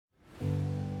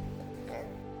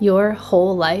Your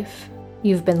whole life,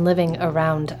 you've been living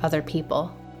around other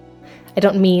people. I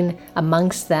don't mean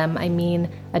amongst them, I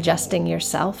mean adjusting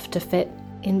yourself to fit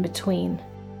in between.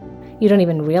 You don't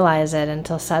even realize it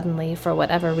until suddenly, for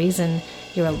whatever reason,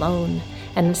 you're alone,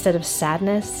 and instead of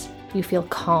sadness, you feel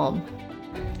calm.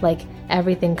 Like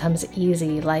everything comes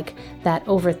easy, like that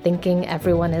overthinking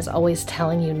everyone is always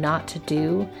telling you not to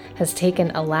do has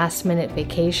taken a last-minute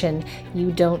vacation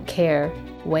you don't care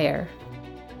where.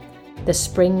 The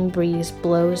spring breeze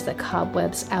blows the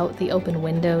cobwebs out the open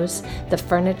windows. The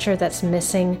furniture that's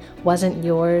missing wasn't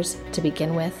yours to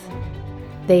begin with.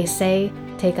 They say,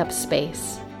 take up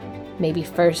space. Maybe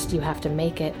first you have to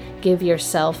make it. Give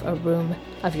yourself a room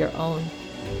of your own.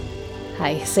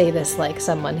 I say this like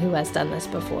someone who has done this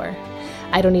before.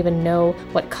 I don't even know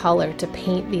what color to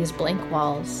paint these blank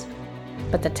walls,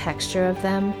 but the texture of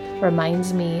them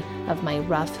reminds me of my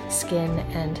rough skin,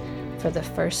 and for the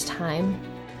first time,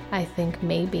 I think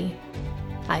maybe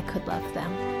I could love them.